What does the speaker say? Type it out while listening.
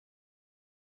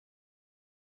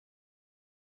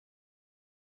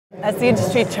As the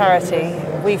industry charity,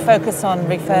 we focus on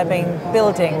refurbing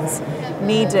buildings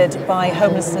needed by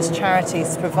homelessness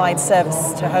charities to provide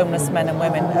services to homeless men and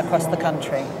women across the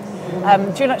country.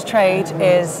 Dulux Trade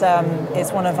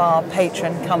is one of our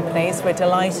patron companies. We're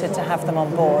delighted to have them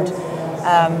on board.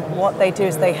 What they do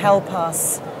is they help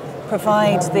us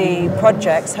provide the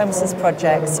projects, homelessness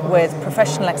projects, with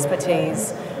professional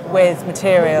expertise, with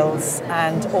materials,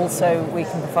 and also we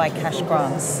can provide cash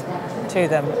grants to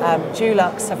them.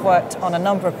 Dulux have worked on a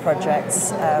number of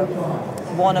projects.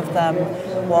 One of them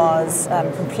was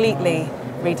completely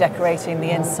redecorating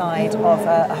the inside of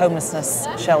a homelessness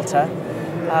shelter,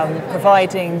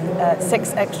 providing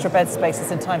 6 extra bed spaces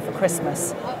in time for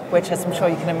Christmas, which, as I'm sure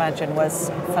you can imagine, was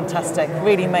fantastic,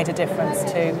 really made a difference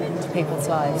to people's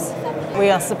lives. We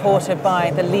are supported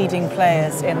by the leading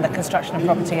players in the construction and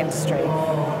property industry.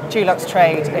 Dulux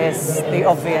Trade is the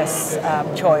obvious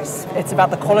choice. It's about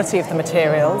the quality of the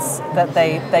materials that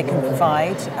they can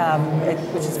provide,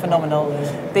 which is phenomenal.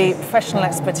 The professional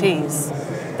expertise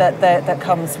that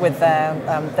comes with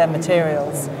their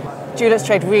materials. Dulux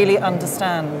Trade really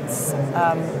understands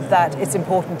that it's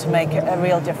important to make a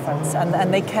real difference,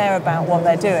 and they care about what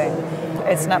they're doing.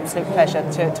 It's an absolute pleasure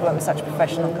to work with such a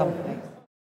professional company.